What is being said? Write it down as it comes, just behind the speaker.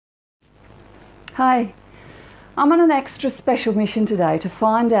Hi, I'm on an extra special mission today to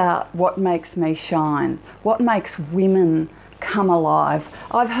find out what makes me shine, what makes women come alive.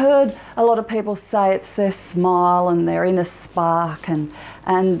 I've heard a lot of people say it's their smile and their inner spark, and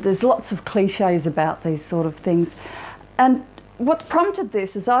there's lots of cliches about these sort of things. And what's prompted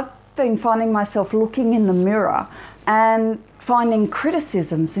this is I've been finding myself looking in the mirror and finding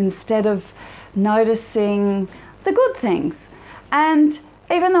criticisms instead of noticing the good things. And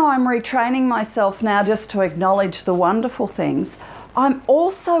even though I'm retraining myself now just to acknowledge the wonderful things, I'm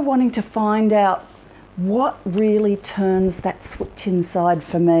also wanting to find out what really turns that switch inside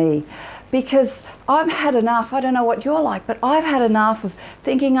for me. Because I've had enough, I don't know what you're like, but I've had enough of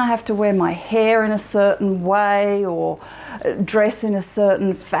thinking I have to wear my hair in a certain way, or dress in a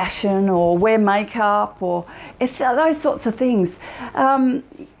certain fashion, or wear makeup, or those sorts of things.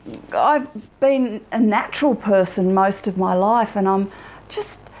 I've been a natural person most of my life, and I'm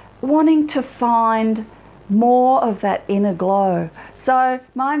just wanting to find more of that inner glow. So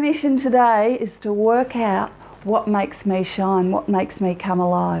my mission today is to work out what makes me shine, what makes me come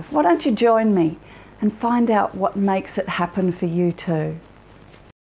alive. Why don't you join me and find out what makes it happen for you too?